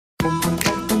Oh,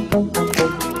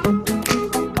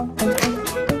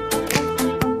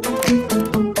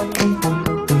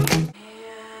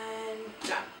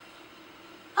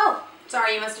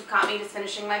 sorry, you must have caught me just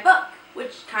finishing my book,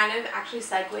 which kind of actually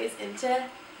segues into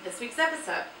this week's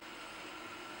episode.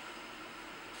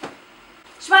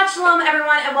 Shabbat Shalom,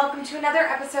 everyone, and welcome to another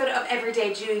episode of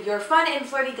Everyday Jew, your fun and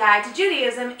flirty guide to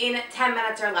Judaism in 10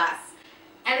 minutes or less.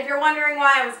 And if you're wondering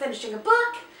why I was finishing a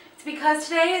book, it's because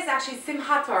today is actually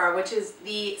Simchat Torah, which is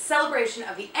the celebration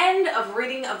of the end of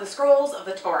reading of the scrolls of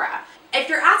the Torah. If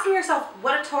you're asking yourself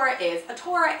what a Torah is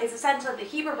essentially the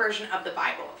Hebrew version of the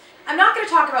Bible. I'm not going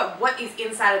to talk about what is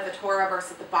inside of the Torah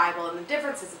versus the Bible and the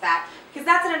differences of that, because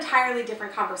that's an entirely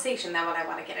different conversation than what I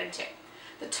want to get into.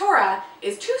 The Torah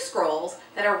is 2 scrolls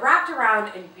that are wrapped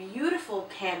around in beautiful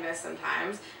canvas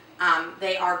sometimes.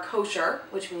 They are kosher,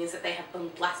 which means that they have been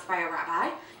blessed by a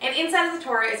rabbi. And inside of the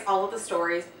Torah is all of the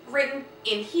stories written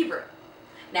in Hebrew.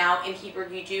 Now, in Hebrew,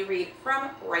 you do read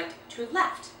from right to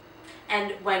left.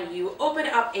 And when you open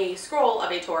up a scroll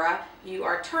of a Torah, you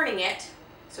are turning it.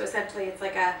 So essentially, it's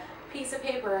like a piece of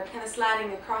paper kind of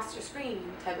sliding across your screen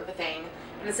type of a thing.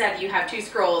 And instead, you have 2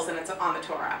 scrolls and it's on the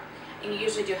Torah. And you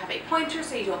usually do have a pointer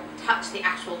so you don't touch the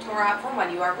actual Torah from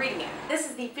when you are reading it. This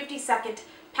is the 52nd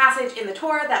passage in the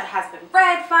Torah that has been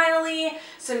read finally.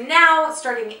 So now,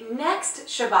 starting next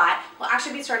Shabbat, we'll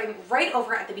actually be starting right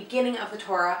over at the beginning of the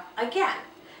Torah again.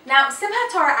 Now,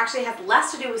 Simchat Torah actually has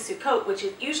less to do with Sukkot, which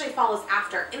it usually follows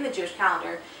after in the Jewish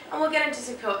calendar, and we'll get into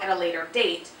Sukkot at a later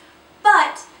date.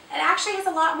 But it actually has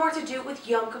a lot more to do with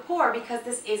Yom Kippur because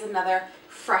this is another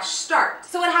fresh start.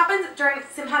 So what happens during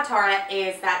Simchat Torah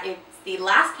is that it's the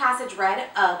last passage read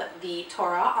of the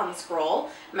Torah on the scroll.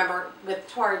 Remember, with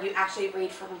Torah, you actually read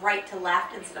from right to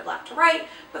left instead of left to right,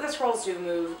 but the scrolls do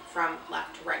move from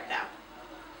left to right now,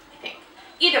 I think.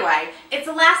 Either way, it's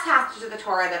the last passage of the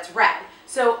Torah that's read.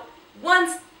 So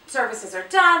once services are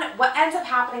done, what ends up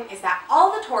happening is that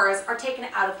all the Torahs are taken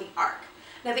out of the Ark.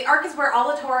 Now, the Ark is where all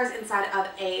the Torahs inside of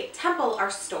a temple are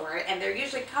stored, and they're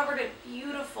usually covered in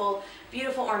beautiful,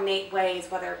 beautiful ornate ways,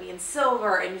 whether it be in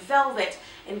silver, in velvet,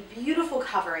 in beautiful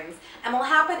coverings. And what will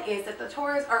happen is that the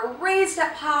Torahs are raised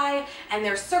up high, and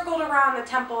they're circled around the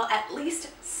temple at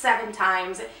least 7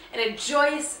 times in a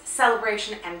joyous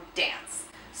celebration and dance.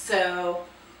 So,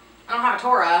 I don't have a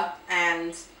Torah,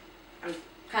 and I'm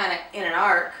kind of in an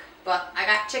Ark, but I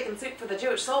got chicken soup for the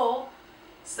Jewish soul.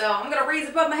 So I'm going to raise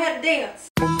above my head and dance.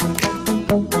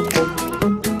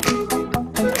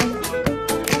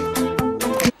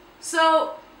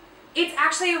 So it's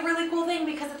actually a really cool thing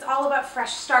because it's all about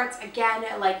fresh starts. Again,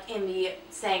 like in the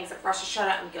sayings of Rosh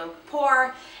Hashanah and Yom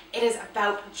Kippur, it is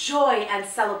about joy and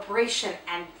celebration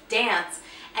and dance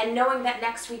and knowing that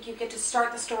next week you get to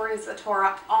start the stories of the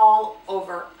Torah all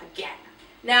over again.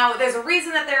 Now, there's a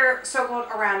reason that they're circled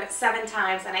around 7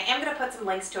 times, and I am going to put some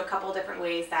links to a couple of different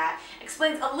ways that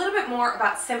explains a little bit more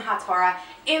about Simchat Torah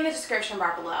in the description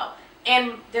bar below.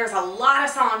 And there's a lot of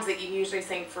songs that you usually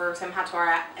sing for Simchat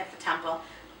Torah at the temple.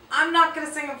 I'm not going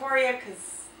to sing them for you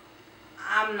because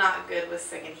I'm not good with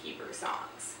singing Hebrew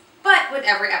songs. But with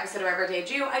every episode of Everyday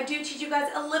Jew, I do teach you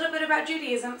guys a little bit about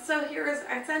Judaism, so here is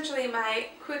essentially my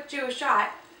quick Jewish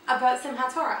shot about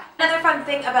Simchat Torah. Another fun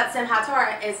thing about Simchat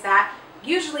Torah is that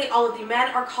usually all of the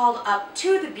men are called up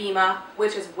to the bima,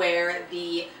 which is where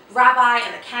the rabbi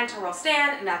and the cantor will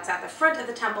stand, and that's at the front of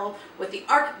the temple with the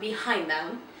ark behind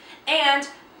them. And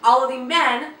all of the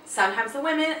men, sometimes the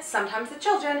women, sometimes the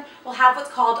children, will have what's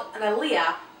called an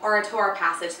aliyah, or a Torah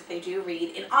passage that they do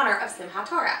read in honor of Simchat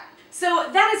Torah. So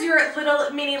that is your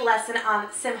little mini lesson on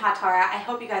Simchat Torah. I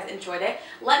hope you guys enjoyed it.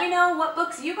 Let me know what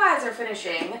books you guys are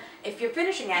finishing, if you're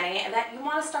finishing any, and that you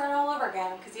want to start all over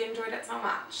again because you enjoyed it so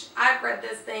much. I've read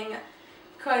this thing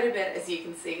quite a bit, as you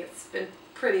can see. It's been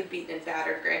pretty beaten and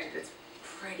battered. Granted, it's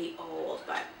pretty old,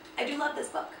 but I do love this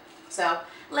book. So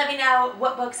let me know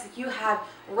what books you have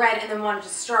read and then wanted to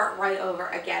start right over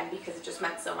again because it just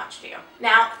meant so much to you.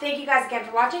 Now, thank you guys again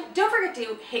for watching. Don't forget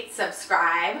to hit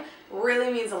subscribe.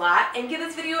 Really means a lot. And give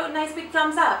this video a nice big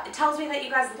thumbs up. It tells me that you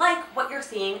guys like what you're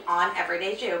seeing on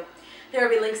Everyday Jew. There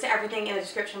will be links to everything in the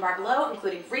description bar below,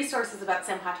 including resources about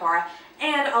Simchat Torah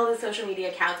and all the social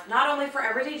media accounts, not only for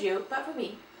Everyday Jew, but for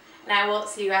me. And I will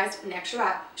see you guys next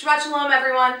Shabbat. Shabbat Shalom,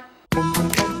 everyone.